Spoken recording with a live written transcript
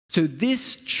So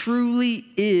this truly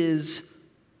is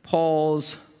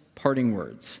Paul's parting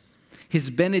words, his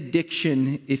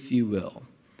benediction, if you will.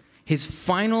 His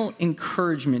final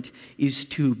encouragement is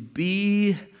to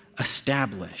be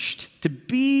established. To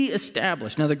be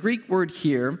established. Now, the Greek word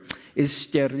here is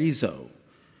sterizo,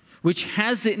 which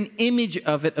has an image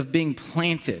of it of being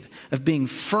planted, of being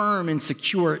firm and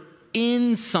secure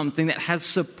in something that has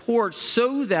support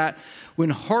so that when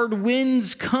hard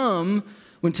winds come,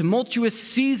 when tumultuous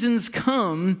seasons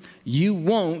come, you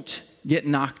won't get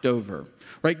knocked over.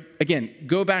 Right? Again,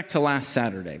 go back to last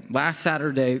Saturday. Last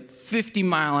Saturday,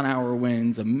 50-mile-an-hour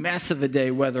winds, a mess of a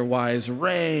day weather-wise,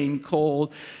 rain,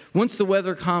 cold. Once the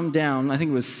weather calmed down, I think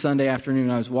it was Sunday afternoon,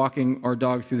 I was walking our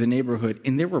dog through the neighborhood,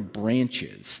 and there were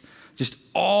branches just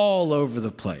all over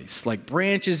the place. Like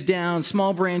branches down,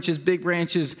 small branches, big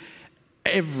branches,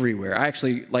 everywhere. I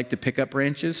actually like to pick up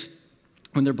branches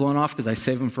when they're blown off because I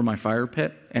save them for my fire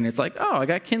pit. And it's like, oh, I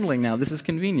got kindling now. This is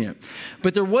convenient.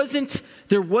 But there wasn't,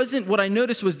 what I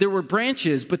noticed was there were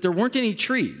branches, but there weren't any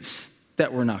trees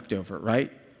that were knocked over,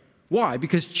 right? Why?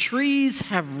 Because trees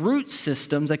have root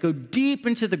systems that go deep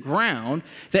into the ground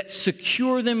that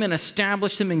secure them and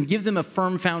establish them and give them a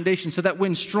firm foundation so that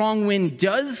when strong wind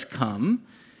does come,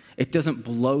 it doesn't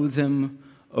blow them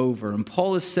over. And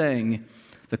Paul is saying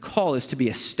the call is to be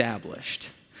established,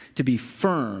 to be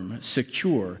firm,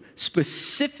 secure.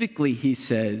 Specifically, he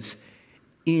says,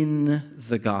 in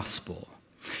the gospel.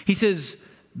 He says,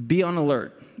 be on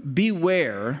alert,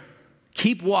 beware,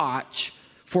 keep watch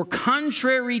for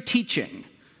contrary teaching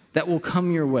that will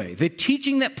come your way. The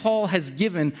teaching that Paul has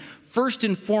given, first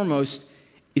and foremost,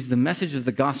 is the message of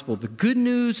the gospel, the good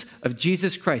news of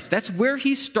Jesus Christ. That's where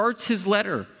he starts his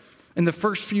letter in the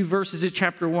first few verses of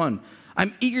chapter 1.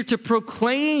 I'm eager to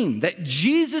proclaim that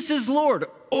Jesus is Lord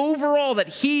over all, that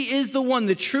he is the one,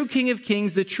 the true King of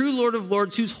Kings, the true Lord of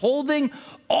Lords, who's holding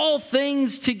all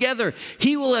things together.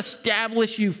 He will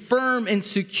establish you firm and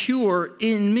secure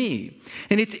in me.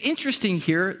 And it's interesting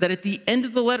here that at the end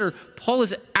of the letter, Paul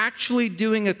is actually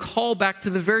doing a call back to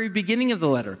the very beginning of the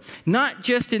letter, not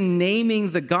just in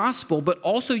naming the gospel, but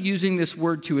also using this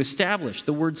word to establish,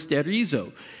 the word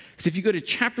sterizo. So if you go to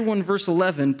chapter 1, verse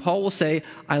 11, Paul will say,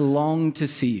 I long to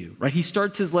see you, right? He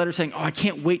starts his letter saying, I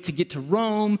can't wait to get to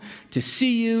Rome to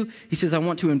see you. He says, I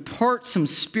want to impart some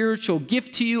spiritual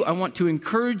gift to you. I want to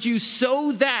encourage you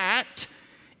so that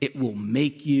it will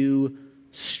make you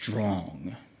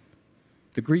strong.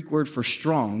 The Greek word for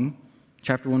strong,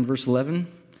 chapter 1, verse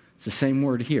 11, it's the same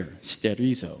word here,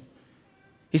 sterizo.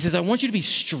 He says, I want you to be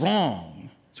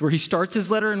strong. It's where he starts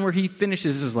his letter and where he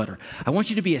finishes his letter. I want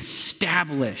you to be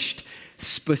established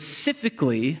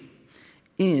specifically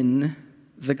in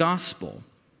the gospel.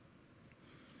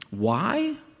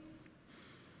 Why?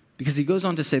 Because he goes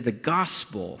on to say the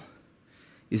gospel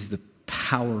is the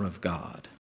power of God.